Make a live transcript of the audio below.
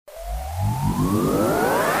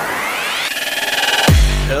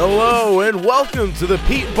Hello and welcome to the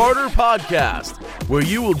Pete Barter Podcast, where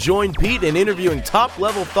you will join Pete in interviewing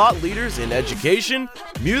top-level thought leaders in education,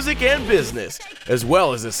 music, and business, as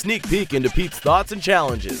well as a sneak peek into Pete's thoughts and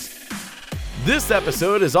challenges. This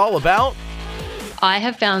episode is all about... I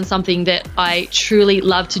have found something that I truly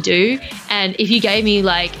love to do, and if you gave me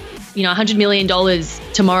 $100 million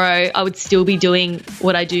tomorrow, I would still be doing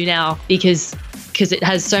what I do now because it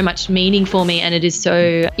has so much meaning for me and it is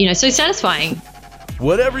so satisfying.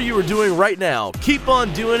 Whatever you are doing right now, keep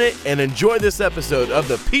on doing it and enjoy this episode of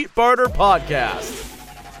the Pete Barter Podcast.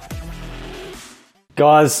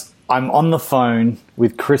 Guys, I'm on the phone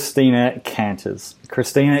with Christina Canters.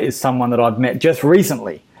 Christina is someone that I've met just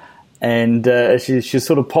recently, and she's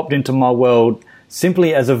sort of popped into my world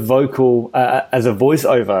simply as a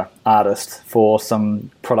voiceover artist for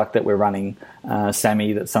some product that we're running,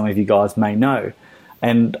 Sammy, that some of you guys may know.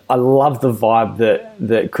 And I love the vibe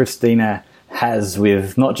that Christina has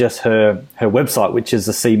with not just her website, which is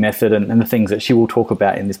the C Method and the things that she will talk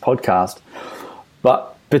about in this podcast,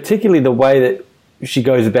 but particularly the way that she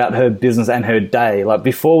goes about her business and her day. Like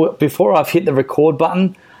before I've hit the record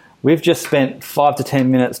button, we've just spent 5 to 10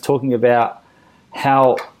 minutes talking about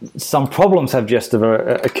how some problems have just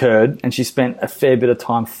occurred, and she spent a fair bit of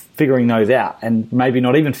time figuring those out, and maybe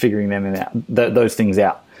not even figuring them out, those things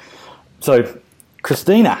out. So,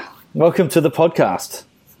 Christina, welcome to the podcast.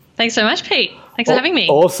 Thanks so much, Pete. Thanks for having me.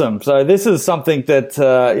 Awesome. So this is something that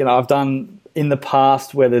I've done in the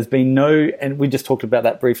past where there's been no, and we just talked about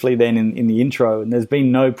that briefly then in the intro, and there's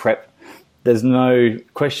been no prep. There's no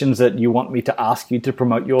questions that you want me to ask you to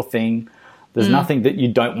promote your thing. There's nothing that you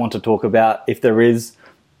don't want to talk about. If there is,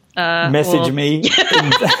 message me.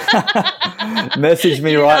 Message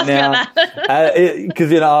me right now.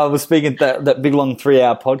 Because I was speaking that big long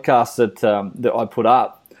 3-hour podcast that I put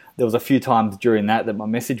up. There was a few times during that my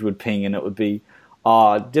message would ping and it would be,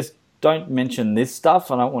 just don't mention this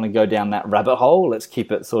stuff. I don't want to go down that rabbit hole. Let's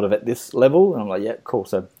keep it sort of at this level. And I'm like, yeah, cool.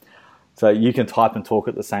 So you can type and talk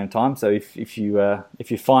at the same time. So if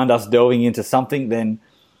you find us delving into something, then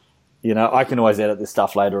I can always edit this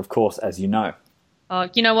stuff later, of course, as you know. Oh,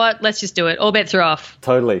 you know what? Let's just do it. All bets are off.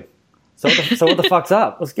 Totally. So what the fuck's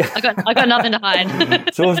up? I got nothing to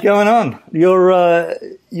hide. So what's going on?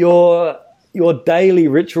 Your daily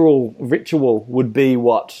ritual would be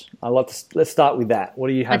what? Let's start with that. What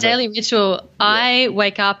do you have? My daily ritual. I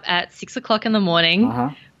wake up at 6 o'clock in the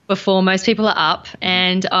morning before most people are up,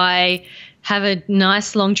 and I have a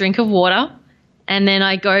nice long drink of water, and then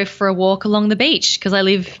I go for a walk along the beach because I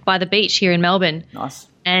live by the beach here in Melbourne. Nice.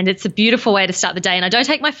 And it's a beautiful way to start the day. And I don't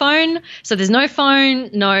take my phone. So there's no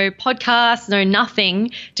phone, no podcast, no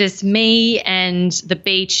nothing, just me and the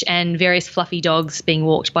beach and various fluffy dogs being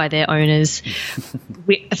walked by their owners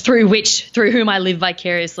through whom I live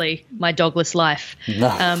vicariously my dogless life.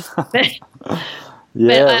 But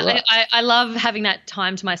I love having that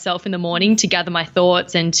time to myself in the morning to gather my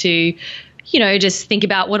thoughts and to, just think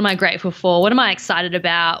about what am I grateful for? What am I excited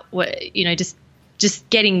about? Just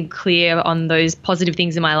getting clear on those positive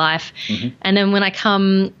things in my life. Mm-hmm. And then when I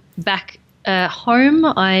come back home,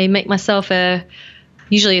 I make myself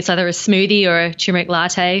usually it's either a smoothie or a turmeric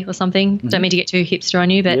latte or something. Mm-hmm. Don't mean to get too hipster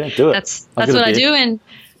on you, but that's what I do. And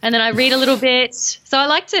then I read a little bit. So I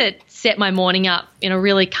like to set my morning up in a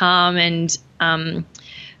really calm and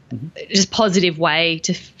just positive way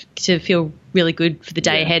to feel really good for the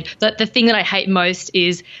day ahead. The thing that I hate most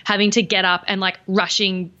is having to get up and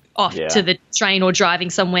rushing off to the train or driving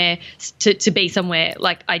somewhere to be somewhere.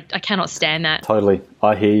 I cannot stand that. Totally.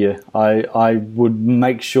 I hear you. I would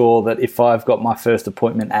make sure that if I've got my first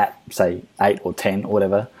appointment at, say, 8 or 10 or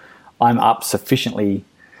whatever, I'm up sufficiently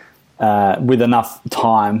with enough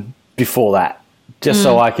time before that, just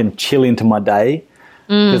so I can chill into my day.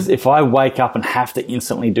 Because if I wake up and have to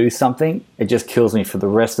instantly do something, it just kills me for the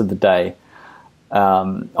rest of the day.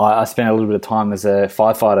 I spent a little bit of time as a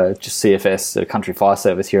firefighter, just CFS, a country fire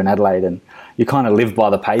service here in Adelaide, and you kind of live by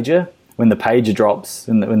the pager. When the pager drops,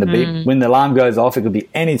 when the alarm goes off, it could be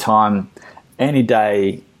any time, any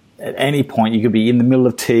day, at any point. You could be in the middle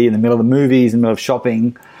of tea, in the middle of the movies, in the middle of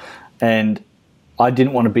shopping, and I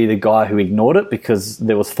didn't want to be the guy who ignored it because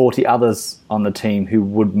there was 40 others on the team who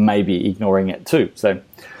would maybe ignoring it too. So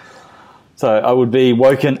I would be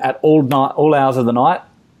woken at all hours of the night.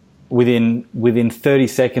 Within 30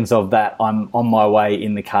 seconds of that, I'm on my way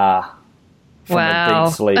in the car from a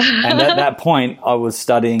deep sleep. And at that point, I was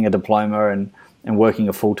studying a diploma and working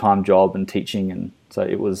a full-time job and teaching. And so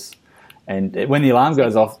it was, and when the alarm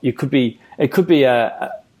goes off, it could be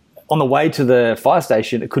on the way to the fire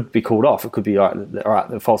station, it could be called off. It could be, all right,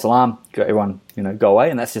 the false alarm, everyone, go away.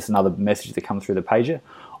 And that's just another message that comes through the pager.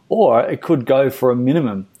 Or it could go for a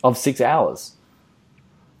minimum of 6 hours.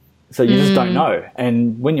 So you just don't know.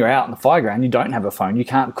 And when you're out in the fire ground, you don't have a phone. You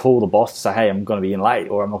can't call the boss to say, hey, I'm going to be in late,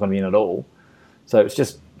 or I'm not going to be in at all. So it's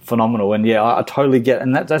just phenomenal. And yeah, I totally get,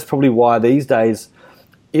 and that's probably why these days,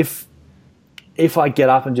 if I get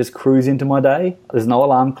up and just cruise into my day, there's no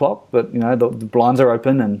alarm clock, but the blinds are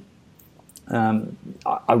open, and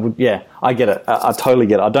I get it. I totally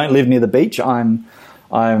get it. I don't live near the beach. I'm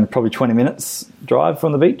probably 20 minutes drive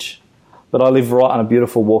from the beach, but I live right on a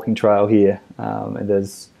beautiful walking trail here, and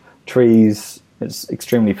there's trees. It's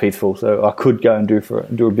extremely peaceful, so I could go and do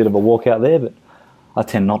a bit of a walk out there, but I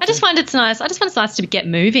tend not to. I just find it's nice to get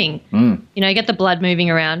moving, get the blood moving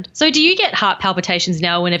around. So do you get heart palpitations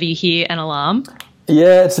now whenever you hear an alarm?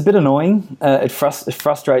 Yeah, it's a bit annoying. It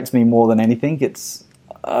frustrates me more than anything. It's,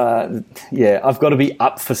 I've got to be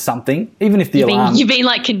up for something, even if the alarm... You've been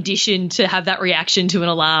like conditioned to have that reaction to an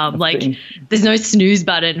alarm. There's no snooze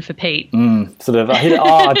button for Pete. Sort of,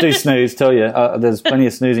 I do snooze, tell you. There's plenty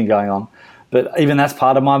of snoozing going on. But even that's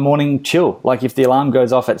part of my morning chill. Like if the alarm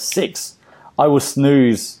goes off at 6, I will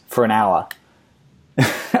snooze for an hour.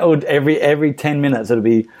 every 10 minutes it'll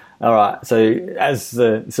be, all right. So as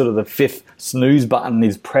the sort of the 5th snooze button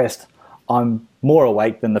is pressed, I'm more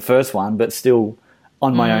awake than the first one, but still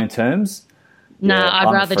on my own terms. No,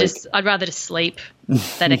 I'd rather just sleep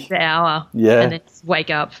that extra hour and then wake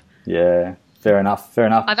up. Yeah, fair enough.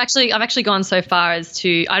 I've actually gone so far as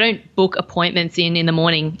to, I don't book appointments in the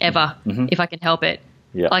morning ever, if I can help it.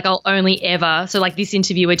 Yeah. Like I'll only ever, so like this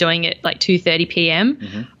interview we're doing at like 2:30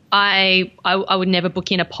 p.m. I would never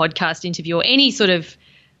book in a podcast interview or any sort of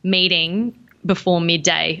meeting before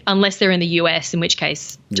midday, unless they're in the US, in which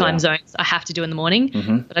case time zones I have to do in the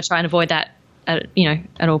morning. But I try and avoid that at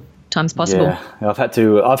all times possible. Yeah, I've had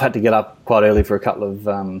to get up quite early for a couple of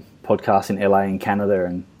podcasts in LA and Canada,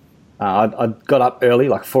 and I got up early,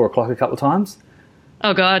 like 4 o'clock a couple of times.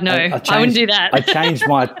 Oh God, no! I wouldn't do that. I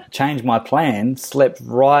changed my plan, slept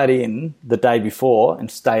right in the day before, and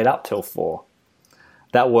stayed up till 4.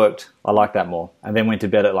 That worked. I like that more. And then went to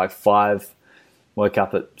bed at like 5, woke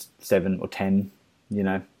up at 7 or 10.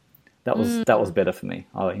 That was better for me.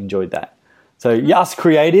 I enjoyed that. So us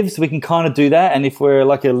creatives, we can kind of do that, and if we're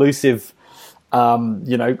like elusive,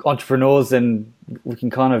 entrepreneurs, then we can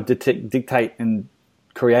kind of dictate and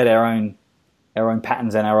create our own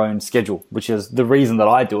patterns and our own schedule, which is the reason that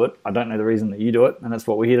I do it. I don't know the reason that you do it, and that's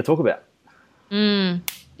what we're here to talk about.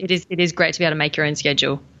 It is great to be able to make your own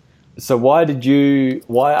schedule. So why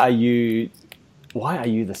are you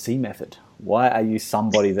the C method? Why are you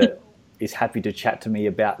somebody that is happy to chat to me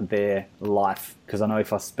about their life? Because I know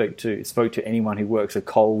if I spoke to anyone who works at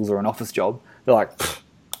Coles or an office job, they're like,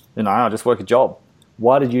 I just work a job.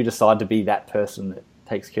 Why did you decide to be that person that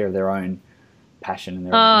takes care of their own passion and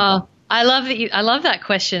their own income? I love that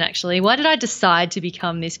question, actually. Why did I decide to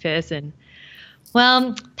become this person?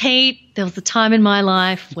 Well, Pete, there was a time in my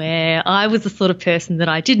life where I was the sort of person that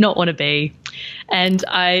I did not want to be. And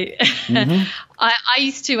I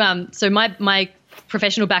used to, so my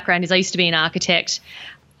professional background is I used to be an architect.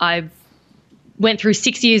 I went through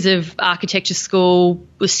 6 years of architecture school,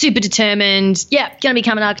 was super determined. Yeah, going to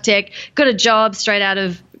become an architect, got a job straight out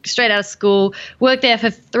of school, worked there for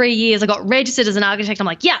 3 years. I got registered as an architect. I'm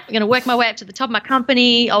like, yeah, I'm going to work my way up to the top of my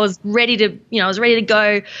company. I was ready to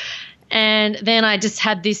go. And then I just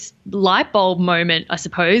had this light bulb moment, I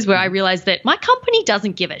suppose, where I realized that my company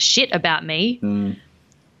doesn't give a shit about me.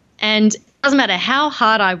 And it doesn't matter how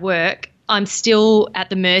hard I work, I'm still at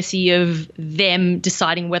the mercy of them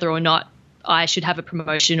deciding whether or not I should have a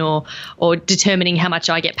promotion or determining how much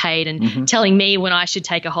I get paid and telling me when I should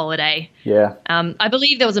take a holiday. Yeah. I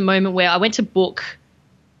believe there was a moment where I went to book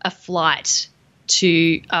a flight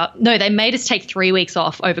to they made us take 3 weeks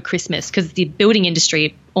off over Christmas because the building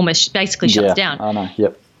industry almost basically shuts down. I know,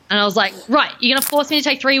 yep. And I was like, right, you're going to force me to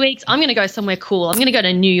take 3 weeks? I'm going to go somewhere cool. I'm going to go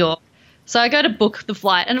to New York. So I go to book the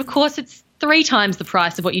flight, and of course it's 3 times the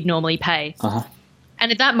price of what you'd normally pay.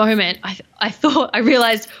 And at that moment, I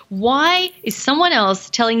realized, why is someone else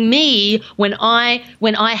telling me when I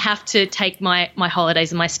have to take my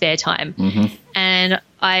holidays in my spare time? And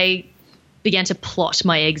I began to plot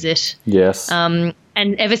my exit. Yes. And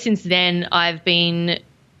ever since then, I've been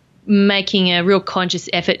making a real conscious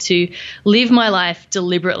effort to live my life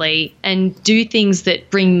deliberately and do things that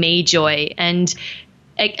bring me joy and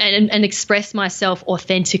express myself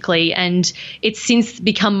authentically. And it's since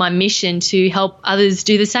become my mission to help others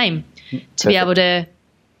do the same, to be able to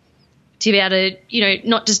to be able to,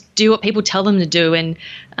 not just do what people tell them to do and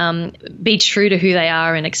be true to who they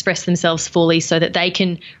are and express themselves fully so that they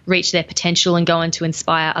can reach their potential and go on to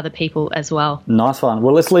inspire other people as well. Nice one.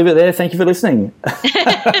 Well, let's leave it there. Thank you for listening.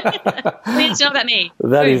 It's not about me.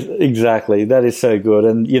 That is so good.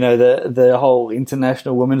 And, the whole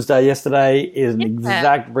International Women's Day yesterday is an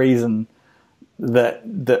exact reason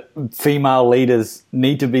that female leaders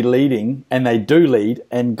need to be leading, and they do lead.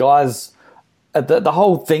 And guys, the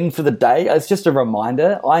whole thing for the day, it's just a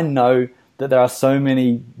reminder. I know that there are so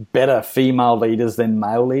many better female leaders than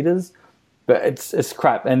male leaders, but it's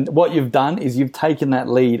crap. And what you've done is you've taken that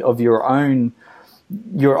lead of your own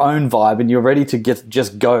vibe, and you're ready to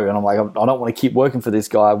just go. And I'm like, I don't want to keep working for this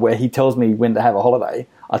guy where he tells me when to have a holiday.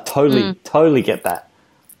 I totally get that.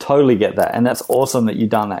 Totally get that. And that's awesome that you've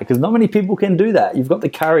done that, because not many people can do that. You've got the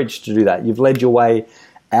courage to do that. You've led your way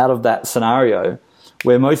out of that scenario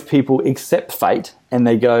where most people accept fate and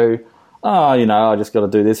they go, oh, I just got to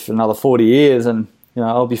do this for another 40 years and,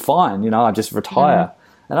 I'll be fine. I just retire.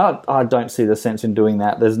 And I don't see the sense in doing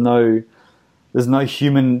that. There's no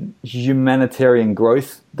humanitarian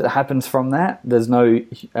growth that happens from that. There's no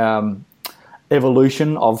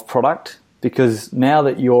evolution of product, because now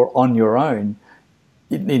that you're on your own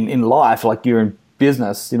in life, like you're in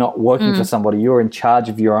business, you're not working for somebody, you're in charge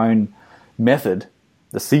of your own method,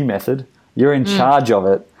 the C method. You're in charge of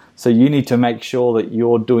it. So you need to make sure that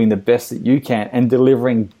you're doing the best that you can and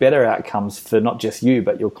delivering better outcomes for not just you,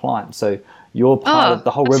 but your client. So you're part of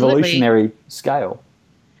the whole revolutionary scale.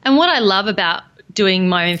 And what I love about doing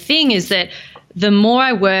my own thing is that the more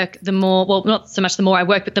I work, not so much the more I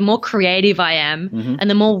work, but the more creative I am and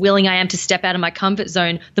the more willing I am to step out of my comfort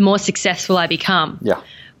zone, the more successful I become. Yeah.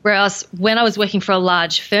 Whereas when I was working for a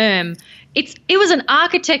large firm, it was an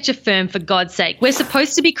architecture firm, for God's sake. We're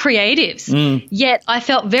supposed to be creatives. Yet I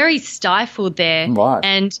felt very stifled there. Right.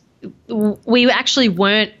 And we actually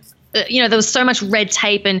weren't, there was so much red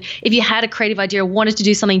tape. And if you had a creative idea or wanted to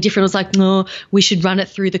do something different, it was like, no, we should run it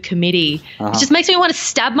through the committee. It just makes me want to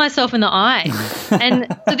stab myself in the eye. And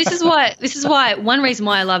so this is why one reason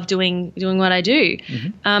why I love doing what I do.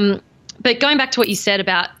 But going back to what you said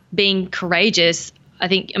about being courageous,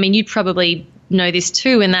 you'd probably know this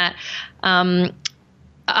too, in that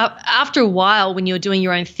after a while when you're doing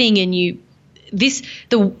your own thing and this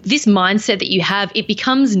mindset that you have, it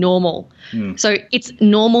becomes normal. So it's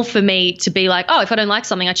normal for me to be like, oh, if I don't like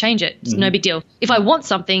something, I change it. It's no big deal. If I want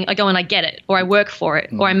something, I go and I get it, or I work for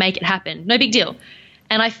it, or I make it happen. No big deal.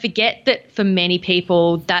 And I forget that for many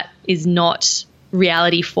people that is not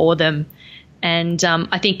reality for them. And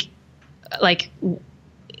I think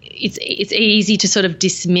it's easy to sort of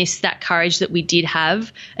dismiss that courage that we did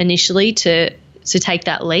have initially to take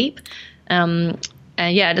that leap. And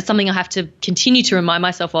it's something I have to continue to remind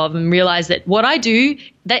myself of and realize that what I do,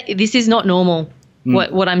 that this is not normal,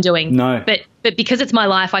 what I'm doing. No. But because it's my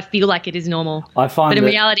life, I feel like it is normal. I find but in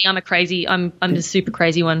reality, I'm the super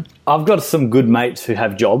crazy one. I've got some good mates who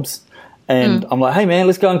have jobs, and I'm like, hey man,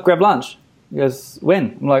 let's go and grab lunch. He goes,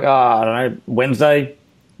 when? I'm like, I don't know, Wednesday,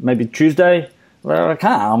 maybe Tuesday. Well, I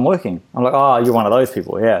can't, I'm working. I'm like, oh, you're one of those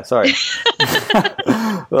people. Yeah, sorry.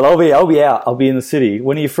 Well, I'll be out. I'll be in the city.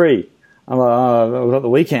 When are you free? I'm like, oh, I've got the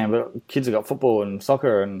weekend, but kids have got football and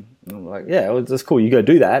soccer. And I'm like, yeah, well, that's cool. You go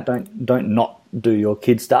do that. Don't not do your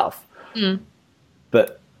kid stuff.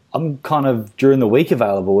 But I'm kind of during the week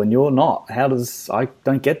available and you're not. I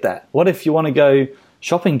don't get that. What if you want to go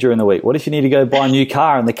shopping during the week? What if you need to go buy a new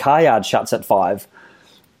car and the car yard shuts at 5?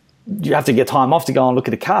 You have to get time off to go and look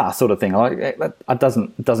at a car, sort of thing. Like it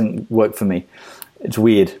doesn't work for me. It's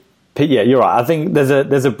weird. But yeah, you're right. I think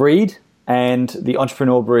there's a breed, and the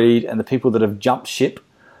entrepreneur breed, and the people that have jumped ship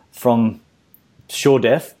from sure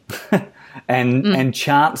death and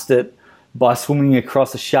chanced it by swimming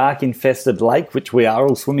across a shark-infested lake, which we are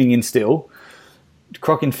all swimming in still,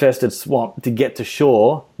 croc-infested swamp, to get to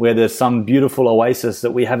shore where there's some beautiful oasis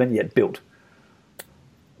that we haven't yet built.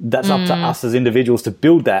 That's up to us as individuals to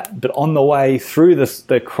build that. But on the way through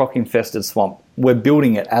the croc-infested swamp, we're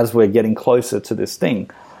building it as we're getting closer to this thing.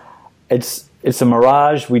 It's a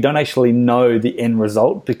mirage. We don't actually know the end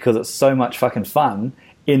result because it's so much fucking fun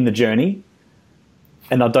in the journey.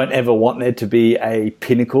 And I don't ever want there to be a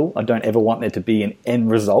pinnacle. I don't ever want there to be an end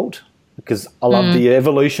result, because I love the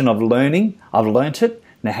evolution of learning. I've learnt it.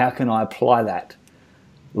 Now, how can I apply that?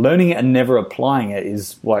 Learning it and never applying it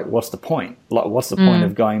is like, what's the point? Like, what's the point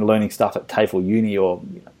of going learning stuff at TAFE or uni or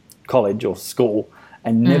college or school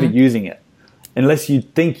and never using it? Unless you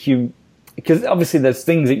think because obviously there's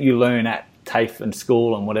things that you learn at TAFE and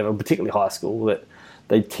school and whatever, particularly high school, that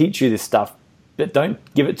they teach you this stuff, but don't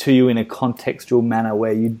give it to you in a contextual manner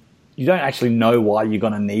where you don't actually know why you're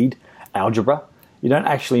going to need algebra. You don't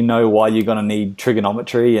actually know why you're going to need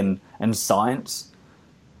trigonometry and science.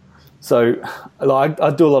 So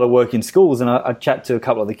I do a lot of work in schools, and I chat to a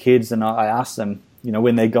couple of the kids, and I ask them,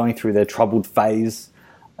 when they're going through their troubled phase.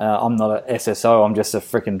 I'm not an SSO, I'm just a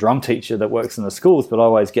freaking drum teacher that works in the schools, but I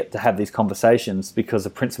always get to have these conversations because the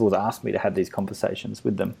principals ask me to have these conversations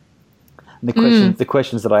with them. And the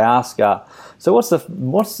questions that I ask are, so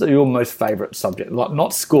what's your most favourite subject? Like,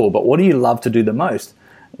 not school, but what do you love to do the most?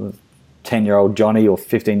 10-year-old Johnny or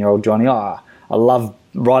 15-year-old Johnny, I love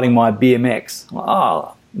riding my BMX.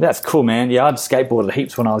 Oh, that's cool, man. Yeah, I'd skateboarded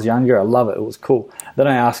heaps when I was younger. I love it. It was cool. Then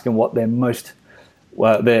I ask them what their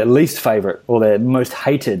least favourite or their most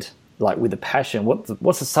hated, like with a passion.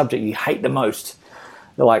 What's the subject you hate the most?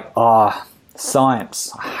 They're like,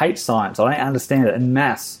 science. I hate science. I don't understand it. And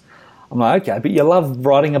maths. I'm like, okay, but you love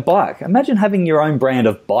riding a bike. Imagine having your own brand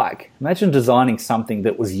of bike. Imagine designing something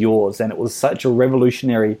that was yours and it was such a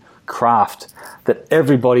revolutionary craft that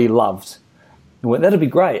everybody loved. And that'd be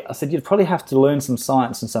great. I said, you'd probably have to learn some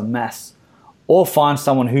science and some maths or find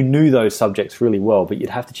someone who knew those subjects really well, but you'd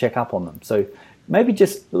have to check up on them. So maybe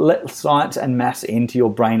just let science and maths into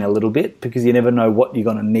your brain a little bit, because you never know what you're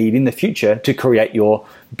going to need in the future to create your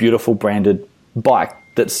beautiful branded bike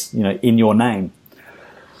that's, in your name.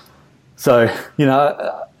 So,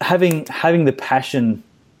 having the passion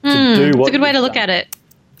to do what it's a good way to look at it.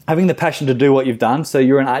 Having the passion to do what you've done. So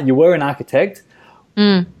you were an architect.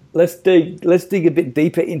 Let's dig a bit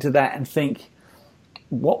deeper into that and think,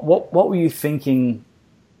 what were you thinking?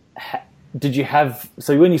 Did you have,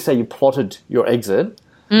 so when you say you plotted your exit,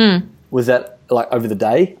 was that like over the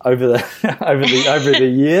day, over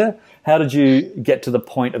the year? How did you get to the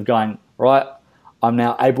point of going, right, I'm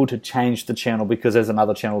now able to change the channel because there's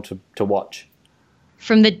another channel to watch?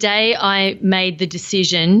 From the day I made the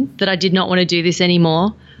decision that I did not want to do this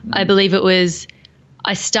anymore, I believe it was,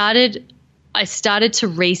 I started to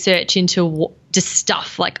research into just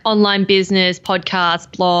stuff like online business, podcasts,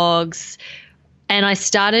 blogs, and I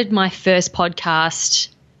started my first podcast,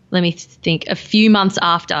 let me think, a few months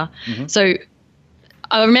after. So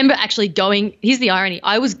I remember actually going, here's the irony,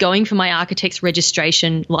 I was going for my architect's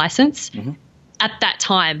registration license at that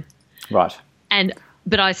time. Right.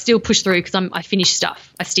 But I still pushed through because I finish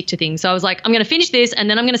stuff. I stick to things. So I was like, I'm going to finish this and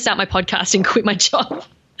then I'm going to start my podcast and quit my job.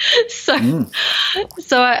 So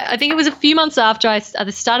I think it was a few months after I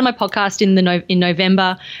started my podcast in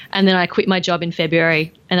November, and then I quit my job in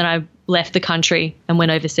February, and then I left the country and went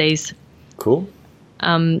overseas. Cool.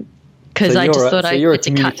 Because I just thought I'd get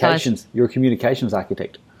to cut ties. You're a communications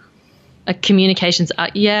architect. A communications,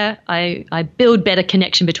 yeah. I build better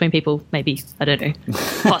connection between people. Maybe, I don't know.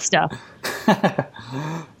 Foster.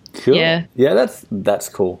 Cool. Yeah. Yeah, that's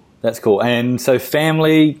cool. That's cool. And so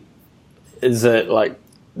family, is it like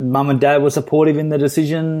mum and dad were supportive in the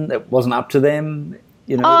decision? It wasn't up to them?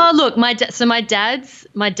 Oh, look, my dad's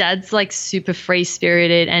like super free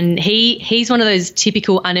spirited, and he's one of those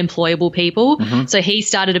typical unemployable people. So he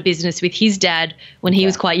started a business with his dad when he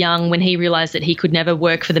was quite young, when he realized that he could never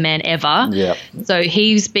work for the man ever. Yeah. So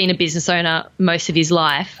he's been a business owner most of his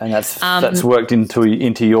life. And that's worked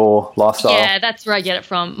into your lifestyle. Yeah, that's where I get it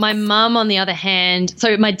from. My mum, on the other hand,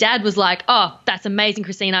 so my dad was like, oh, that's amazing,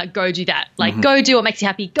 Christina, go do that. Like, go do what makes you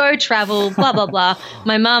happy, go travel, blah, blah, blah.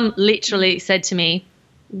 My mum literally said to me,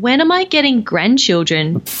 when am I getting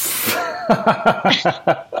grandchildren? Yeah,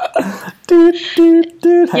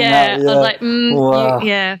 I was like, wow.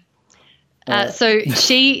 yeah. So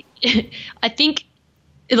she, I think,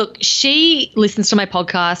 look, she listens to my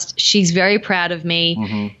podcast. She's very proud of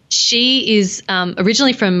me. She is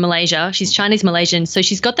originally from Malaysia. She's Chinese Malaysian. So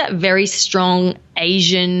she's got that very strong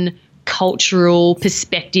Asian cultural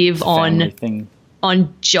perspective on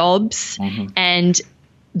jobs and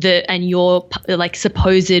your like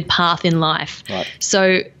supposed path in life. Right.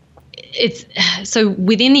 So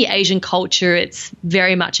within the Asian culture, it's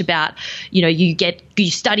very much about, you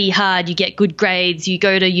study hard, you get good grades, you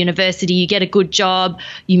go to university, you get a good job,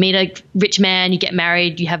 you meet a rich man, you get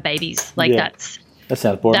married, you have babies. Like that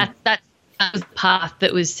sounds boring. That was the path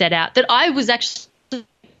that was set out that I was actually,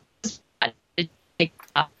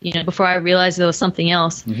 before I realized there was something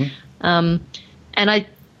else. And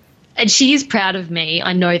she is proud of me.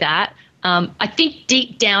 I know that. I think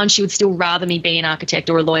deep down she would still rather me be an architect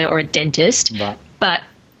or a lawyer or a dentist. Right. But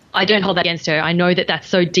I don't hold that against her. I know that that's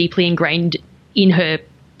so deeply ingrained in her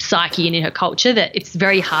psyche and in her culture that it's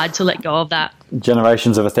very hard to let go of that.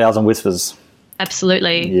 Generations of 1,000 whispers.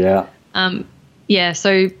 Absolutely. Yeah. But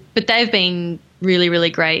they've been really, really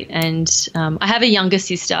great. And I have a younger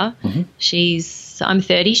sister. I'm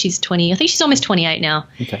 30. She's 20. I think she's almost 28 now.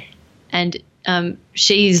 Okay. And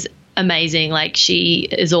she's amazing. Like, she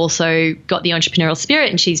has also got the entrepreneurial spirit,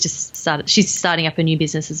 and she's starting up a new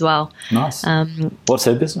business as well. Nice. What's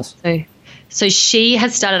her business? So she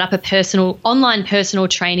has started up a online personal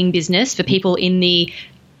training business for people in the,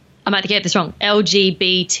 I might get this wrong,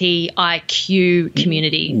 LGBTIQ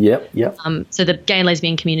community. Yep. So the gay and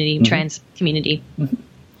lesbian community, trans community. Mm-hmm.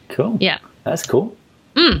 Cool. Yeah. That's cool.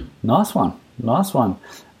 Nice one.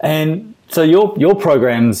 And so your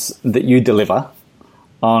programs that you deliver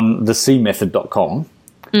on thecmethod.com,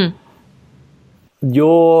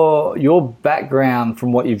 your background,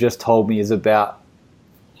 from what you've just told me, is about,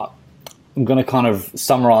 I'm going to kind of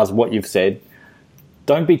summarize what you've said.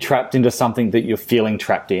 Don't be trapped into something that you're feeling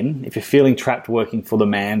trapped in. If you're feeling trapped working for the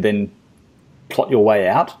man, then plot your way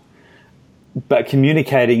out. But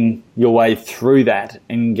communicating your way through that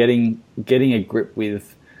and getting a grip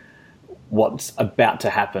with what's about to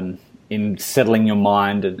happen, in settling your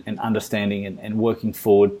mind and understanding and working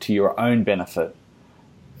forward to your own benefit,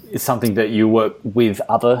 is something that you work with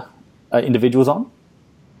other individuals on?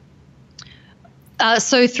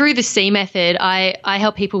 So through the C method, I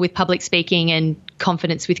help people with public speaking and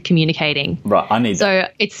confidence with communicating. Right, I need that. So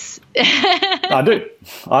it's... I do.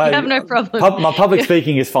 I have no problem. My public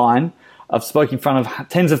speaking is fine. I've spoken in front of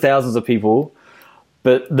tens of thousands of people,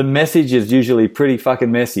 but the message is usually pretty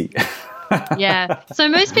fucking messy. Yeah. So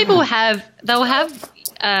most people they'll have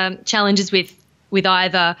challenges with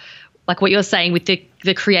either, like what you're saying, with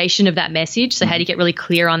the creation of that message. So how do you get really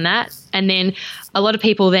clear on that? And then a lot of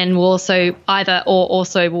people then will also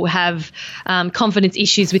will have confidence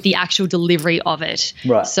issues with the actual delivery of it.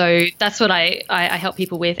 Right. So that's what I help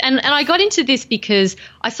people with. And I got into this because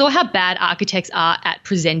I saw how bad architects are at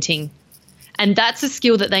presenting. And that's a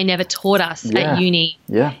skill that they never taught us at uni.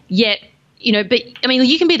 Yeah. Yet, but I mean,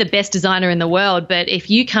 you can be the best designer in the world, but if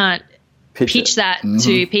you can't pitch that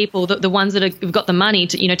to people, the ones that have got the money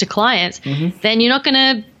to clients, then you're not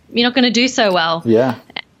gonna do so well. Yeah.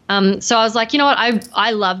 So I was like, you know what,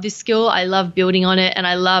 I love this skill. I love building on it, and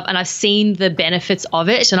I've seen the benefits of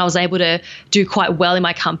it, and I was able to do quite well in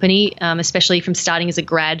my company, especially from starting as a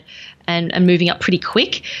grad and moving up pretty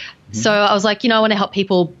quick. So I was like, I want to help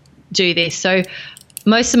people do this. So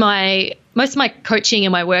most of my coaching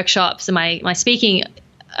and my workshops and my speaking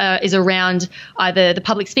is around either the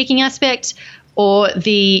public speaking aspect or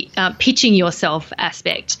the pitching yourself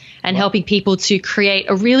aspect, and helping people to create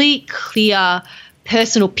a really clear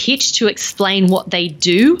personal pitch to explain what they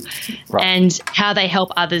do and how they help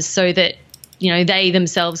others, so that they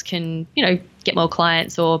themselves can get more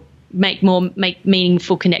clients or make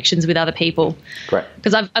meaningful connections with other people. Great.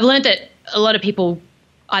 Because I've learned that a lot of people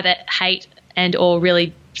either hate and or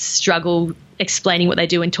really struggle explaining what they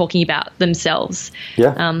do and talking about themselves.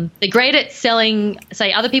 Yeah. They're great at selling,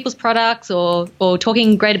 say, other people's products or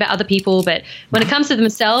talking great about other people, but when it comes to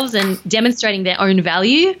themselves and demonstrating their own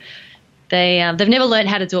value, they've never learned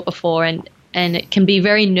how to do it before, and it can be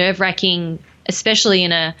very nerve-wracking, especially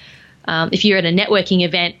in if you're at a networking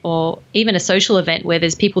event or even a social event where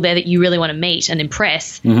there's people there that you really want to meet and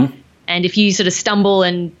impress. And if you sort of stumble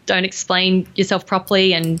and don't explain yourself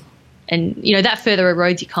properly, and that further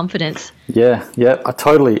erodes your confidence. Yeah, I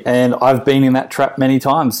totally. And I've been in that trap many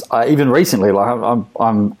times. Even recently, like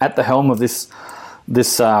I'm at the helm of this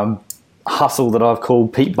hustle that I've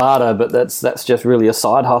called Pete Barter, but that's just really a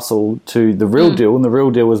side hustle to the real deal. And the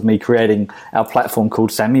real deal was me creating our platform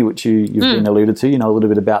called Sammy, which you've been alluded to. You know a little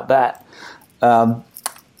bit about that.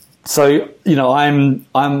 So I'm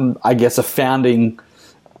I guess a founding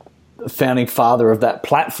father of that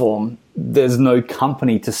platform. There's no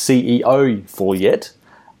company to CEO for yet.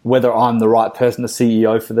 Whether I'm the right person to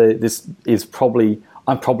CEO for this is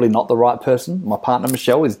I'm probably not the right person. My partner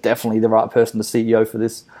Michelle is definitely the right person to CEO for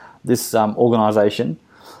this organization.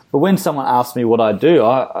 But when someone asks me what I do,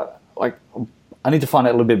 I need to find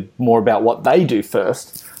out a little bit more about what they do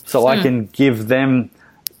first, so I can give them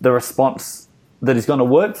the response that is going to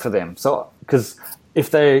work for them. So, because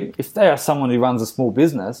if they are someone who runs a small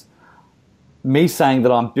business, me saying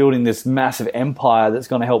that I'm building this massive empire that's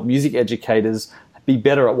going to help music educators be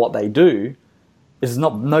better at what they do is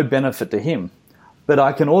no benefit to him. But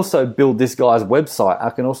I can also build this guy's website.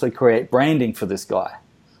 I can also create branding for this guy.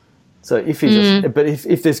 So if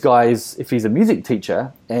this guy if he's a music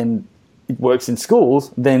teacher and works in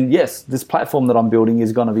schools, then yes, this platform that I'm building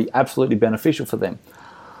is going to be absolutely beneficial for them.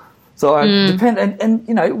 So I depend, and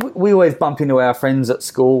we always bump into our friends at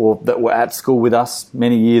school or that were at school with us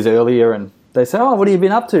many years earlier, and they say, "Oh, what have you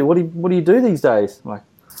been up to? What do you do these days?" I'm like,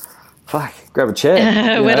 fuck, grab a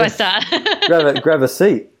chair. Where do I start? grab a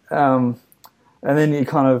seat, and then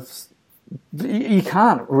you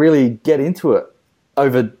can't really get into it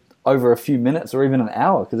over over a few minutes or even an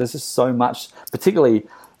hour, because there's just so much, particularly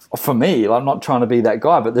for me. I'm not trying to be that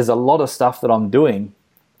guy, but there's a lot of stuff that I'm doing.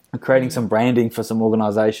 I'm creating some branding for some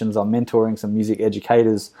organizations. I'm mentoring some music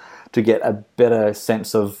educators to get a better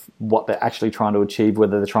sense of what they're actually trying to achieve,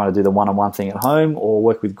 whether they're trying to do the one-on-one thing at home or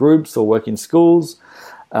work with groups or work in schools.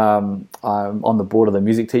 I'm on the board of the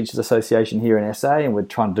Music Teachers Association here in SA, and we're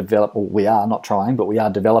trying to develop, or we are not trying, but we are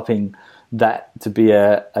developing that to be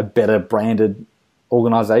a better branded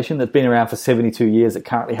organisation that's been around for 72 years, that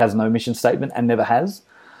currently has no mission statement and never has.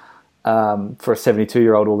 For a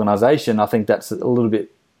 72-year-old organisation, I think that's a little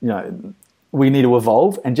bit, we need to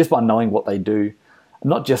evolve. And just by knowing what they do,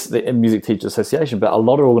 not just the Music Teachers Association, but a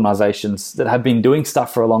lot of organisations that have been doing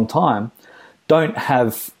stuff for a long time don't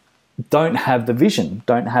have the vision,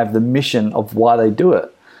 don't have the mission of why they do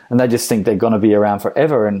it. And they just think they're going to be around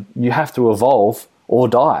forever, and you have to evolve or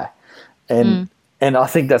die. And I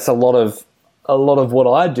think that's a lot of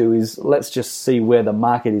what I do is, let's just see where the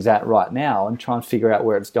market is at right now and try and figure out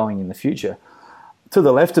where it's going in the future. To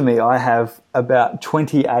the left of me, I have about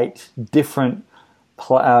 28 different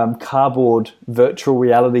cardboard virtual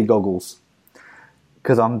reality goggles,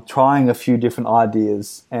 because I'm trying a few different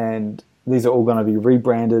ideas, and these are all going to be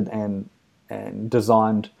rebranded and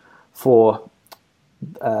designed for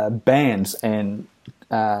bands and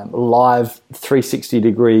live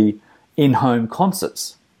 360-degree in-home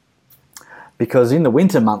concerts. Because in the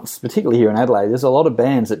winter months, particularly here in Adelaide, there's a lot of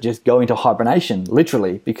bands that just go into hibernation,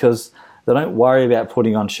 literally, because they don't worry about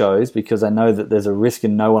putting on shows, because they know that there's a risk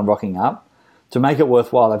in no one rocking up. To make it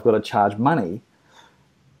worthwhile, they've got to charge money.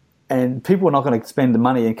 And people are not going to spend the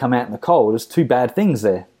money and come out in the cold. There's two bad things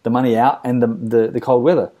there, the money out and the cold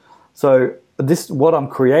weather. So what I'm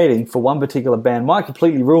creating for one particular band might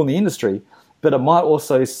completely ruin the industry, but it might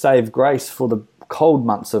also save grace for the cold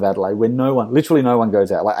months of Adelaide, where literally no one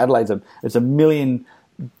goes out. Like Adelaide's it's a million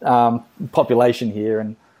population here,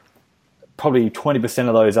 and probably 20%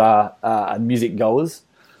 of those are music goers.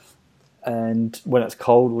 And when it's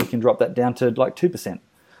cold, we can drop that down to like 2%.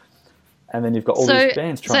 And then you've got all these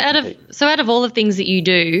bands trying to compete. So out of all the things that you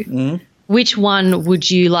do, which one would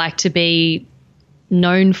you like to be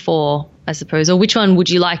known for, I suppose, or which one would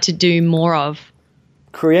you like to do more of?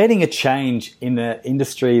 Creating a change in an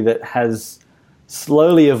industry that has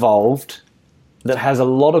slowly evolved, that has a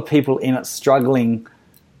lot of people in it struggling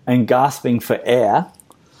and gasping for air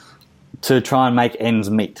to try and make ends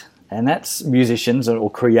meet. And that's musicians or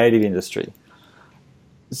creative industry.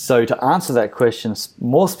 So to answer that question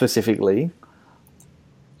more specifically,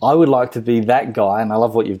 I would like to be that guy, and I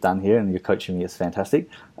love what you've done here, and you're coaching me, it's fantastic.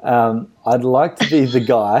 I'd like to be the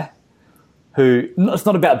guy who, it's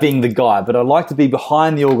not about being the guy, but I'd like to be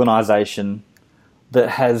behind the organisation that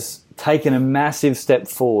has taken a massive step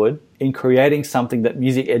forward in creating something that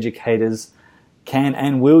music educators can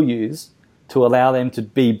and will use to allow them to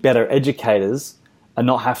be better educators and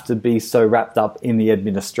not have to be so wrapped up in the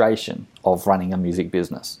administration of running a music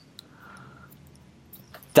business.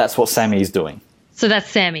 That's what Sammy is doing. So that's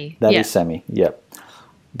Sammy. That is Sammy, yep.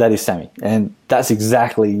 That is Sammy. And that's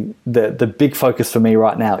exactly the big focus for me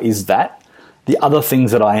right now is that. The other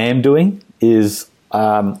things that I am doing is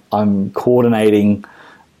I'm coordinating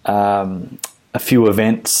a few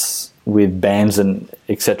events with bands and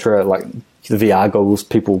etc., like the VR goggles.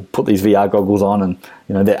 People put these VR goggles on and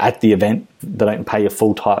they're at the event. They don't pay a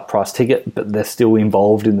full price ticket, but they're still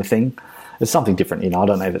involved in the thing. It's something different. I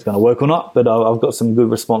don't know if it's going to work or not, but I've got some good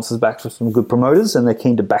responses back from some good promoters and they're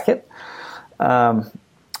keen to back it. I'm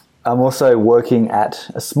also working at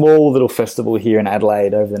a small little festival here in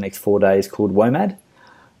Adelaide over the next 4 days called WOMAD.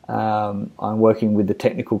 I'm working with the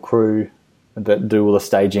technical crew that do all the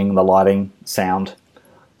staging, the lighting, sound.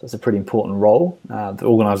 That's a pretty important role. The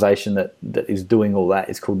organisation that is doing all that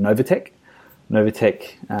is called Novatech.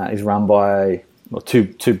 Novatech is run by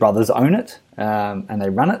two brothers own it, and they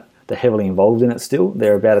run it. They're heavily involved in it still.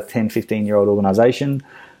 They're about a 10, 15-year-old organisation,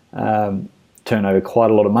 turn over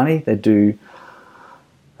quite a lot of money. They've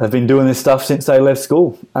been doing this stuff since they left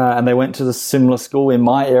school, and they went to the similar school in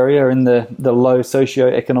my area in the low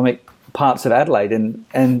socio-economic parts of Adelaide,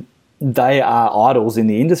 and they are idols in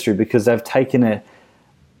the industry because they've taken a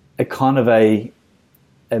kind of a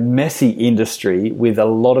messy industry with a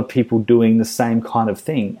lot of people doing the same kind of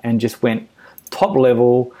thing and just went top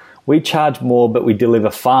level. We charge more, but we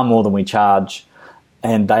deliver far more than we charge,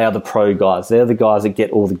 and they are the pro guys. They're the guys that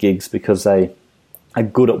get all the gigs because they are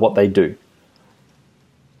good at what they do.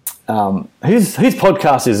 Whose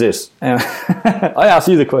podcast is this? I ask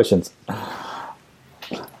you the questions.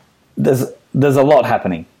 There's a lot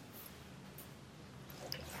happening.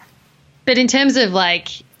 But in terms of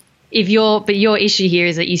but your issue here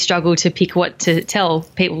is that you struggle to pick what to tell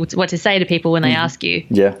people, what to say to people when they ask you.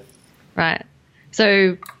 Yeah. Right.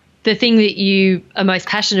 So the thing that you are most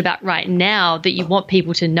passionate about right now that you want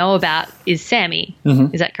people to know about is Sammy.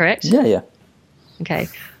 Is that correct? Yeah. Okay.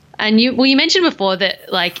 And you mentioned before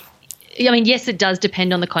that, like, I mean, yes, it does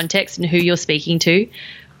depend on the context and who you're speaking to.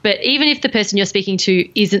 But even if the person you're speaking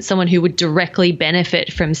to isn't someone who would directly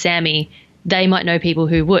benefit from Sammy, they might know people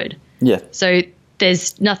who would. Yeah. So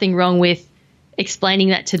there's nothing wrong with explaining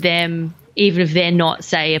that to them, even if they're not,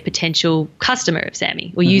 say, a potential customer of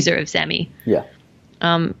Sammy or user of Sammy. Yeah.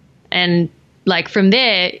 And like from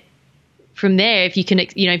there, if you can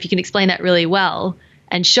explain that really well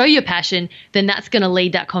and show your passion, then that's going to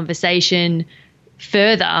lead that conversation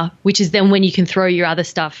further, which is then when you can throw your other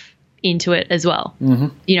stuff into it as well,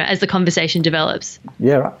 as the conversation develops.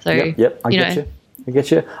 Yeah, right. So, yep. I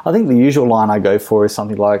get you. I think the usual line I go for is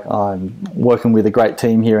something like, I'm working with a great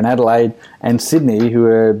team here in Adelaide and Sydney who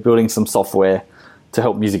are building some software to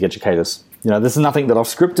help music educators. This is nothing that I've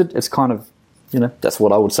scripted. It's kind of, that's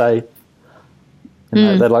what I would say.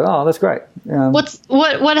 And they're like, oh, that's great.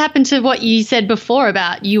 What happened to what you said before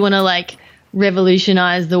about you want to like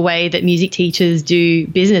revolutionize the way that music teachers do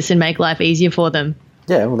business and make life easier for them?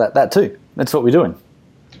 Yeah, well, that too. That's what we're doing.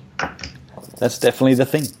 That's definitely the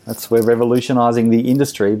thing. We're revolutionizing the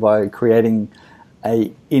industry by creating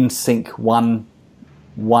a in-sync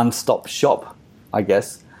one-stop shop, I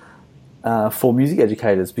guess, for music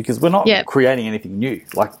educators, because we're not creating anything new.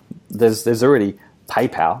 Like there's already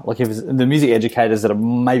PayPal. Like if it's the music educators that are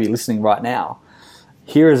maybe listening right now,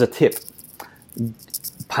 here is a tip.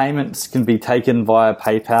 Payments can be taken via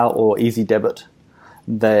PayPal or Easy Debit.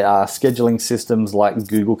 There are scheduling systems like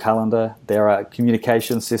Google Calendar. There are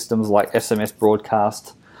communication systems like SMS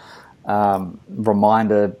broadcast,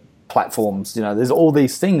 reminder platforms. There's all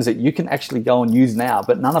these things that you can actually go and use now,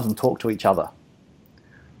 but none of them talk to each other.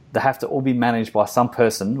 They have to all be managed by some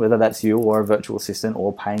person, whether that's you or a virtual assistant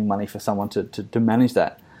or paying money for someone to manage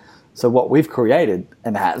that. So what we've created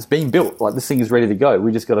and has been built, like this thing is ready to go.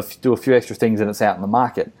 We just got to do a few extra things and it's out in the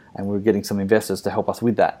market, and we're getting some investors to help us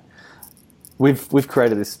with that. We've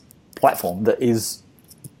created this platform that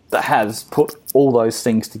has put all those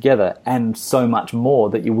things together and so much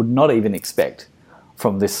more that you would not even expect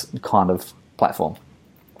from this kind of platform.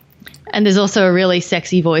 And there's also a really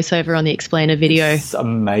sexy voiceover on the explainer video. It's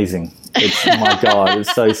amazing. My God,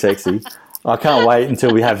 it's so sexy. I can't wait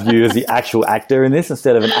until we have you as the actual actor in this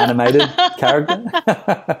instead of an animated character.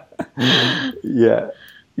 Yeah.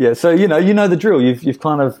 So you know the drill. You've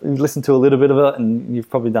listened to a little bit of it, and you've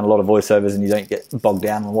probably done a lot of voiceovers, and you don't get bogged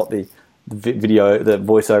down on what the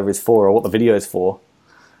voiceover is for or what the video is for.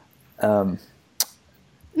 No,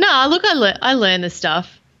 look, I learn this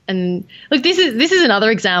stuff. And look, this is another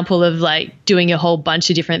example of like doing a whole bunch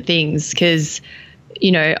of different things, because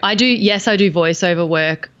I do voiceover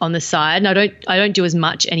work on the side, and I don't do as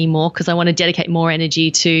much anymore because I want to dedicate more energy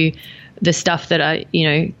to the stuff that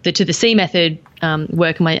to the C method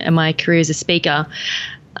work in my career as a speaker.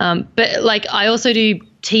 But like I also do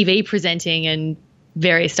TV presenting and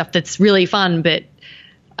various stuff that's really fun, but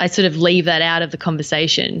I sort of leave that out of the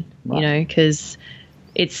conversation, right. Because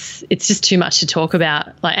it's just too much to talk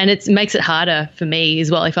about. Like, and it makes it harder for me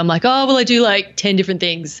as well. If I'm like, oh, well, I do like 10 different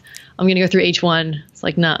things, I'm going to go through each one. It's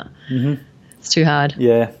like, nah, It's too hard.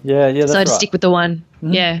 Yeah. That's so I just right. stick with the one.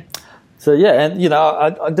 Mm-hmm. Yeah. So yeah, and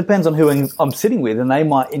it depends on who I'm sitting with, and they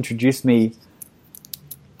might introduce me.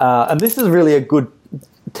 And this is really a good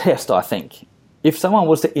test, I think. If someone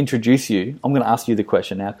was to introduce you, I'm going to ask you the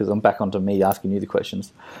question now because I'm back onto me asking you the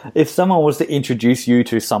questions. If someone was to introduce you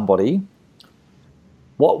to somebody,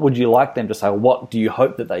 what would you like them to say? What do you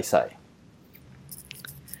hope that they say?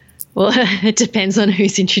 Well, it depends on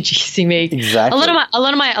who's introducing me. Exactly. A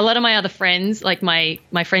lot of my other friends, like my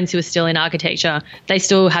friends who are still in architecture, they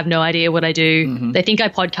still have no idea what I do. Mm-hmm. They think I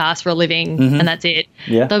podcast for a living, and that's it.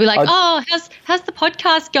 Yeah. They'll be like, "Oh, how's the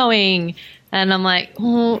podcast going?" And I'm like,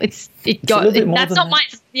 "Oh, it's a bit more than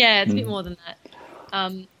that." Yeah, it's a bit more than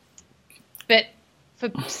that. But for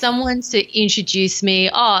someone to introduce me,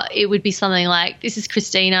 it would be something like, this is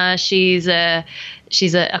Christina. She's a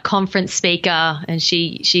conference speaker, and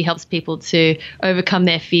she helps people to overcome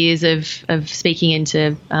their fears of speaking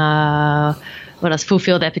into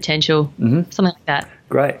fulfill their potential, something like that.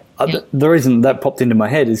 Great. The reason that popped into my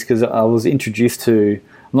head is because I was introduced to,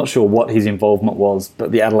 I'm not sure what his involvement was,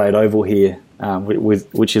 but the Adelaide Oval here,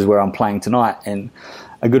 which is where I'm playing tonight, and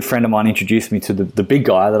a good friend of mine introduced me to the big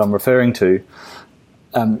guy that I'm referring to.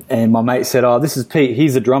 And my mate said, this is Pete.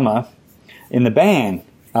 He's a drummer in the band.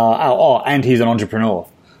 And he's an entrepreneur.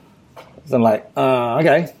 So I'm like,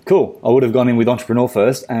 okay, cool. I would have gone in with entrepreneur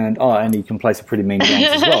first, and he can play some pretty mean games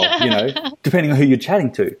as well, depending on who you're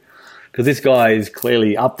chatting to. Because this guy is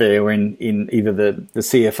clearly up there in either the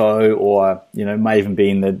CFO or, may even be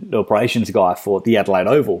in the operations guy for the Adelaide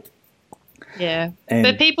Oval. Yeah.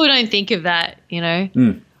 But people don't think of that,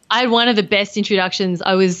 I had one of the best introductions.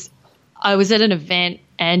 I was at an event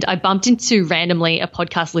and I bumped into randomly a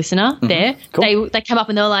podcast listener there. Cool. They came up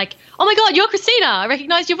and they were like, "Oh my God, you're Christina. I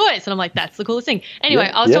recognize your voice." And I'm like, "That's the coolest thing." Anyway,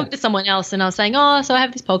 I was talking to someone else and I was saying, so I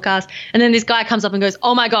have this podcast. And then this guy comes up and goes,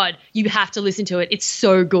 "Oh my God, you have to listen to it. It's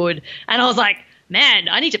so good." And I was like, man,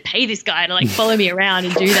 I need to pay this guy to follow me around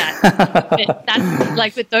and do that. But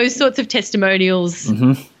that's but those sorts of testimonials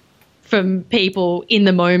from people in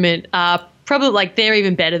the moment are probably they're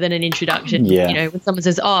even better than an introduction. Yeah. When someone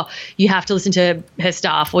says, you have to listen to her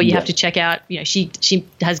stuff, or you have to check out, she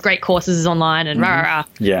has great courses online and rah, rah, rah.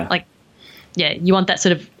 Yeah. You want that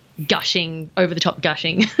sort of gushing, over the top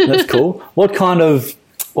gushing. That's cool. What kind of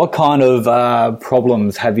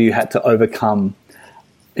problems have you had to overcome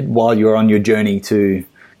while you're on your journey to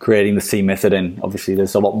creating the C method? And obviously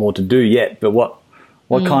there's a lot more to do yet, but what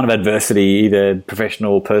kind of adversity, either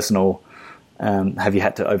professional or personal, have you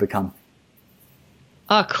had to overcome?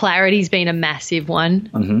 Clarity's been a massive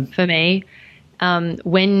one for me.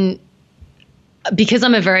 Because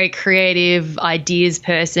I'm a very creative ideas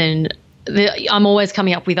person, I'm always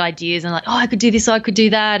coming up with ideas and I could do this, I could do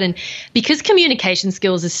that. And because communication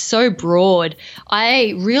skills are so broad,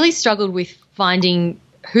 I really struggled with finding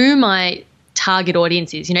who my target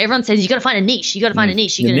audience is. Everyone says you got to find a niche. You got to find a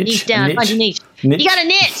niche. You got to niche down, find your niche. You got a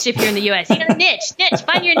niche if you're in the US. You got a niche,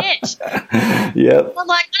 find your niche. Yep. I'm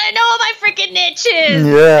like, I don't know what my freaking niche is.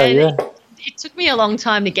 Yeah. It took me a long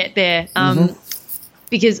time to get there.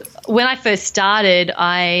 Because when I first started,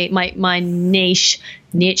 my niche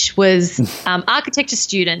was architecture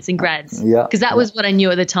students and grads. Yeah. Because that was what I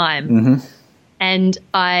knew at the time. And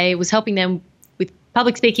I was helping them with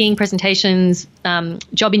public speaking, presentations,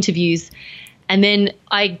 job interviews. And then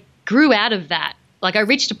I grew out of that. I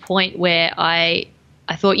reached a point where I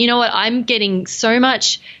thought, you know what, I'm getting so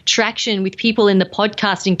much traction with people in the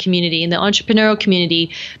podcasting community, in the entrepreneurial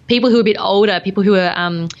community, people who are a bit older, people who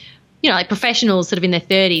are, professionals sort of in their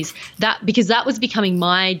 30s, because that was becoming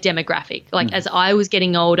my demographic. As I was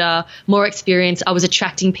getting older, more experienced, I was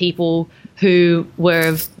attracting people who were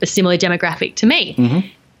of a similar demographic to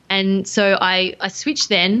me. And so I switched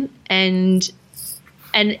then, and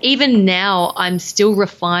even now I'm still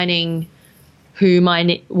refining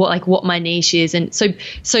what my niche is. And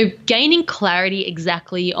so gaining clarity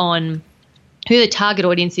exactly on who the target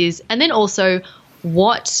audience is, and then also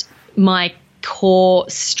what my core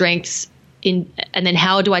strengths and then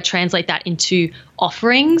how do I translate that into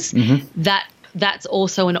offerings, that's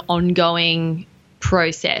also an ongoing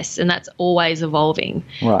process, and that's always evolving.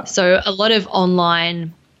 Right. So a lot of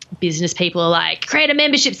online business people are like, create a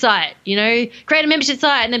membership site,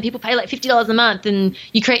 and then people pay $50 a month and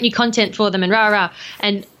you create new content for them and rah, rah.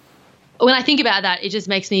 And when I think about that, it just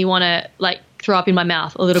makes me want to throw up in my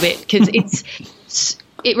mouth a little bit, because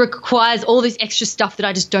it requires all this extra stuff that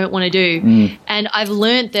I just don't want to do. And I've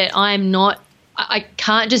learned that I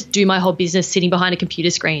can't just do my whole business sitting behind a computer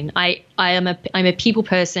screen. I'm a people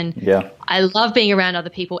person. Yeah. I love being around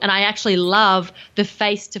other people, and I actually love the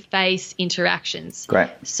face-to-face interactions. Great.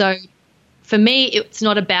 So for me, it's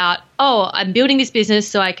not about, I'm building this business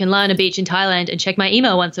so I can lie on a beach in Thailand and check my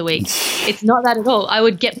email once a week. It's not that at all. I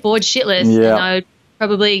would get bored shitless and I would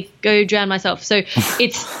probably go drown myself. So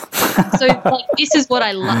this is what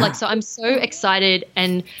I love. So I'm so excited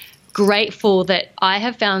and grateful that I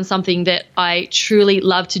have found something that I truly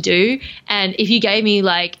love to do. And if you gave me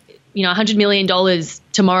 $100 million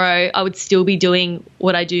tomorrow, I would still be doing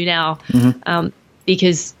what I do now,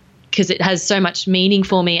 because it has so much meaning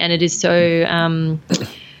for me, and it is so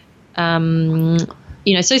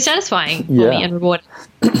so satisfying for me and rewarding.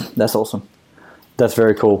 That's awesome. That's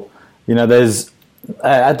very cool. There's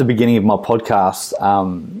at the beginning of my podcast,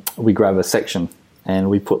 we grab a section and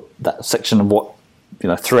we put that section of what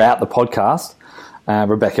throughout the podcast.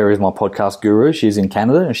 Rebecca is my podcast guru. She's in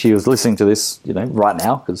Canada, and she was listening to this, right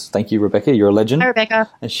now, because thank you, Rebecca. You're a legend. Hi, Rebecca.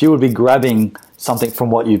 And she would be grabbing something from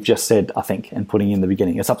what you've just said, I think, and putting in the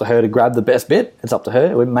beginning. It's up to her to grab the best bit. It's up to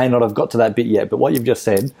her. We may not have got to that bit yet, but what you've just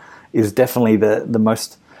said is definitely the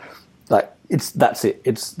most, that's it.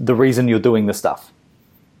 It's the reason you're doing the stuff.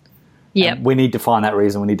 Yeah. We need to find that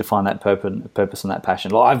reason. We need to find that purpose and that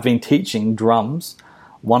passion. I've been teaching drums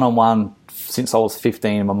one-on-one since I was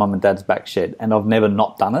 15 in my mum and dad's back shed, and I've never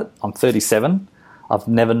not done it. I'm 37. I've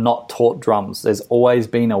never not taught drums. There's always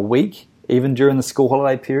been a week, even during the school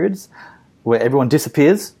holiday periods, where everyone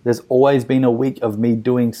disappears, there's always been a week of me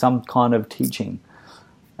doing some kind of teaching.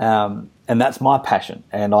 And that's my passion.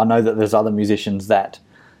 And I know that there's other musicians that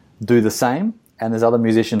do the same, and there's other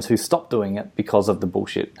musicians who stop doing it because of the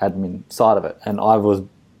bullshit admin side of it. And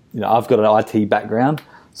I've got an IT background,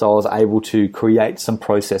 so I was able to create some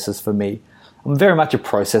processes for me. I'm very much a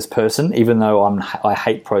process person, even though I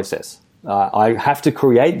hate process. I have to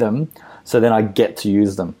create them so then I get to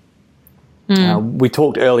use them. We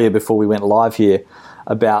talked earlier before we went live here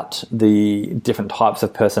about the different types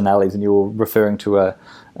of personalities, and you were referring to a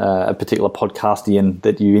particular podcastian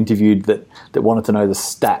that you interviewed that wanted to know the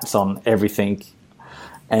stats on everything.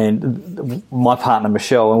 And my partner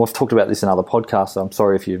Michelle, and we've talked about this in other podcasts, so I'm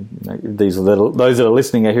sorry if those that are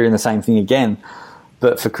listening are hearing the same thing again.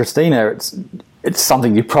 But for Christina, it's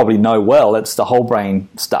something you probably know well. It's the whole brain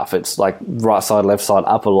stuff. It's like right side, left side,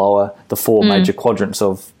 upper, lower, the four major quadrants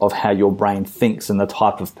of how your brain thinks and the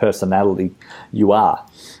type of personality you are.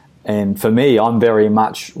 And for me, I'm very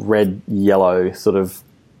much red, yellow, sort of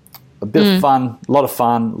a bit of fun, a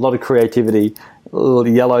lot of creativity,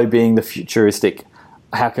 yellow being the futuristic.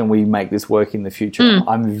 How can we make this work in the future?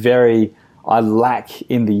 I lack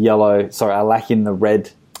in the yellow. Sorry, I lack in the red.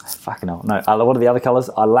 Fucking hell. No, what are the other colours?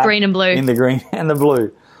 I lack green and blue. In the green and the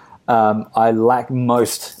blue. I lack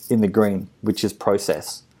most in the green, which is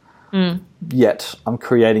process. Yet I'm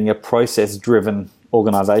creating a process-driven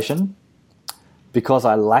organisation because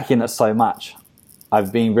I lack in it so much.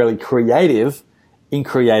 I've been really creative in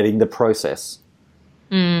creating the process.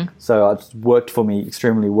 So it's worked for me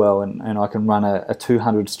extremely well, and I can run a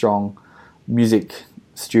 200-strong music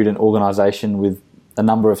student organisation with a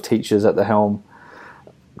number of teachers at the helm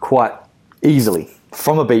quite easily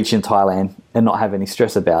from a beach in Thailand and not have any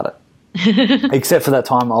stress about it. Except for that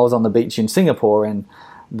time I was on the beach in Singapore, and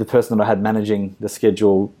the person that I had managing the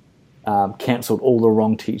schedule cancelled all the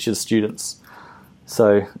wrong teachers' students.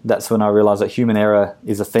 So that's when I realised that human error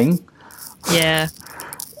is a thing. Yeah.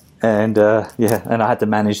 And and I had to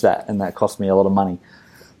manage that, and that cost me a lot of money.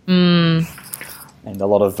 And a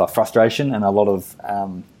lot of frustration and a lot of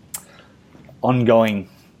ongoing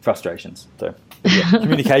frustrations. So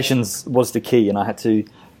communications was the key, and I had to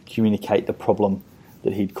communicate the problem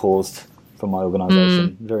that he'd caused for my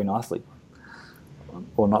organisation very nicely.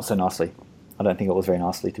 Or not so nicely. I don't think it was very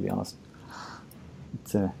nicely, to be honest.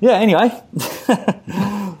 But, anyway.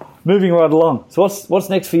 Moving right along. So what's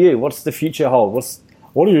next for you? What's the future hold?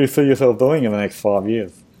 What do you see yourself doing in the next 5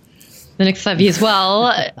 years? The next 5 years.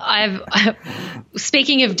 Well,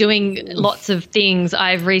 speaking of doing lots of things,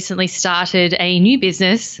 I've recently started a new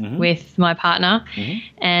business with my partner.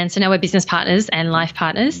 And so now we're business partners and life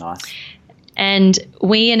partners. Nice. And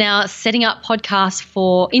we are now setting up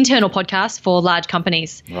internal podcasts for large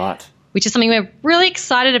companies. Right. Which is something we're really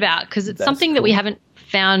excited about, because it's something that we haven't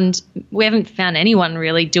found anyone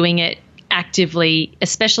really doing it actively,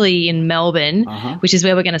 especially in Melbourne, which is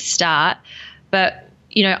where we're going to start. But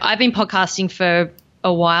I've been podcasting for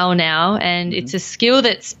a while now, and it's a skill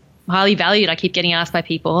that's highly valued. I keep getting asked by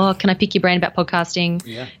people, can I pick your brain about podcasting?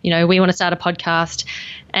 Yeah. We want to start a podcast.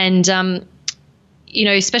 And,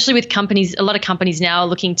 especially with companies, a lot of companies now are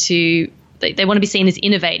looking to, they want to be seen as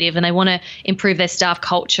innovative, and they want to improve their staff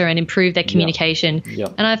culture and improve their communication.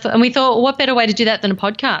 Yep. And we thought, what better way to do that than a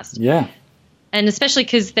podcast? Yeah. And especially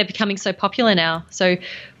because they're becoming so popular now. So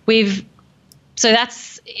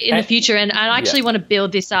that's in the future, and I actually want to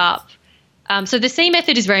build this up. So the C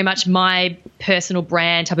Method is very much my personal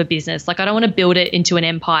brand type of business. Like, I don't want to build it into an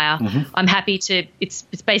empire. I'm happy to, it's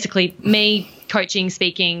basically me coaching,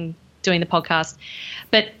 speaking, doing the podcast.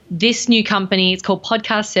 But this new company, it's called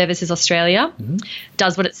Podcast Services Australia,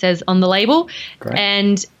 does what it says on the label. Great.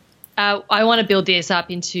 And I want to build this up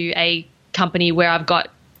into a company where I've got,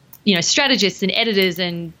 strategists and editors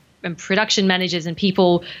and production managers and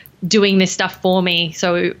people doing this stuff for me.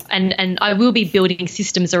 So, and I will be building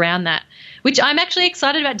systems around that, which I'm actually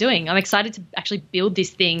excited about doing. I'm excited to actually build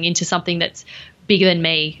this thing into something that's bigger than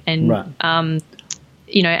me, and and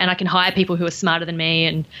I can hire people who are smarter than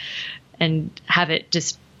me and have it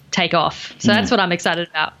just take off. So that's what I'm excited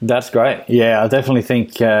about. That's great. Yeah, I definitely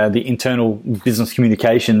think the internal business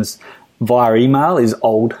communications via email is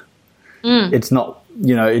old. It's not,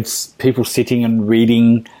 it's people sitting and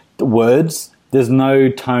reading the words. There's no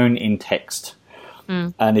tone in text.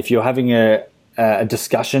 And if you're having a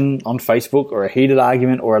discussion on Facebook or a heated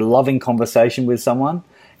argument or a loving conversation with someone,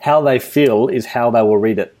 how they feel is how they will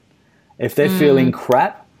read it. If they're feeling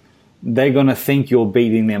crap, they're going to think you're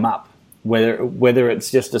beating them up. Whether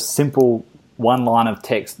it's just a simple one line of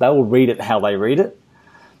text, they will read it how they read it.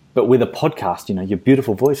 But with a podcast, your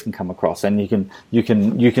beautiful voice can come across, and you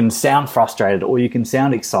can sound frustrated or you can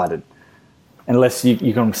sound excited. unless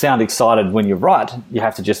you can sound excited when you write, you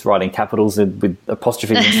have to just write in capitals and with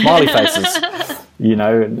apostrophes and smiley faces,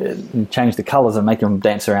 and change the colours and make them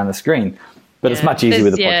dance around the screen. But it's much easier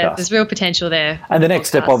with a podcast. Yeah, there's real potential there. And the next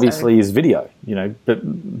step, obviously, is video, but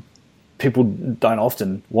people don't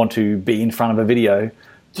often want to be in front of a video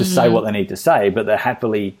to say what they need to say, but they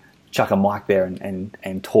happily chuck a mic there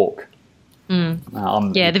and talk.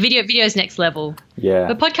 The video is next level.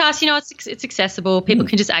 Yeah. But podcasts, it's accessible. People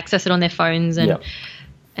can just access it on their phones and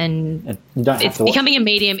you don't have it's to watch. becoming a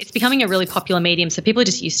medium. It's becoming a really popular medium, so people are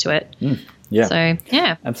just used to it. Yeah. So,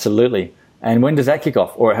 yeah. Absolutely. And when does that kick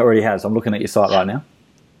off? Or it already has? I'm looking at your site right now.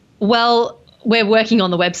 Well, we're working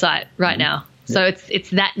on the website right now. So it's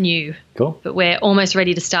that new. Cool. But we're almost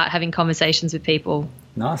ready to start having conversations with people.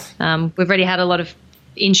 Nice. We've already had a lot of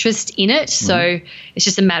interest in it. So it's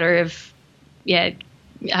just a matter of,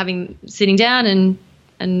 sitting down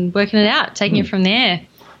and working it out, taking it from there.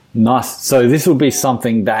 Nice. So this will be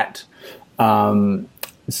something that,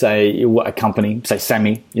 say a company, say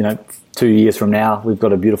Sammy, 2 years from now, we've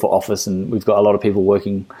got a beautiful office and we've got a lot of people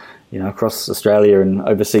working, across Australia and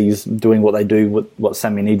overseas doing what they do, what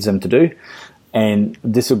Sammy needs them to do. And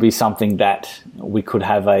this will be something that we could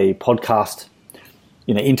have a podcast,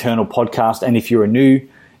 internal podcast. And if you're a new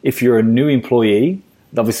employee,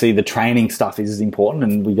 obviously the training stuff is important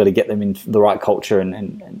and we've got to get them in the right culture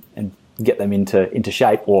and get them into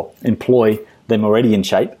shape or employ them already in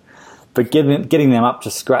shape. But getting them up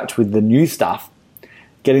to scratch with the new stuff,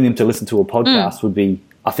 getting them to listen to a podcast would be,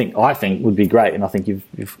 I think would be great. And I think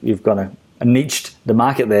you've got a niched the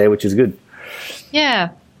market there, which is good.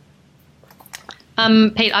 Yeah.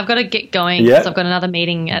 Pete, I've got to get going because I've got another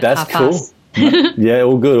meeting at 5:30. Yeah,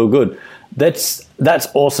 all good. That's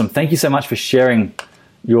awesome. Thank you so much for sharing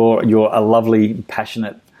your a lovely,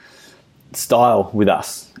 passionate style with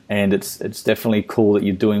us. And it's definitely cool that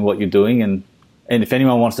you're doing what you're doing. And if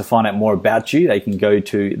anyone wants to find out more about you, they can go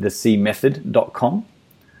to thecmethod.com.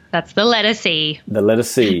 That's the letter C. The letter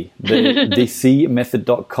C.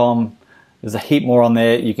 thecmethod.com. There's a heap more on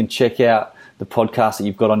there. You can check out the podcast that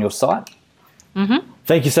you've got on your site.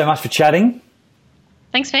 Thank you so much for chatting.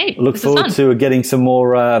 Thanks, Pete. Look forward to getting some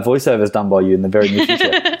more voiceovers done by you in the very near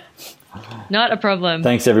future. Not a problem.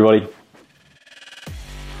 Thanks, everybody.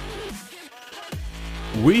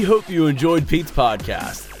 We hope you enjoyed Pete's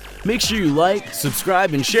podcast. Make sure you like,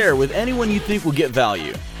 subscribe, and share with anyone you think will get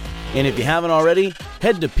value. And if you haven't already,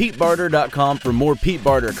 head to PeteBarter.com for more Pete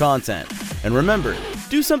Barter content. And remember,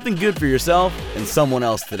 do something good for yourself and someone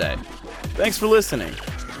else today. Thanks for listening.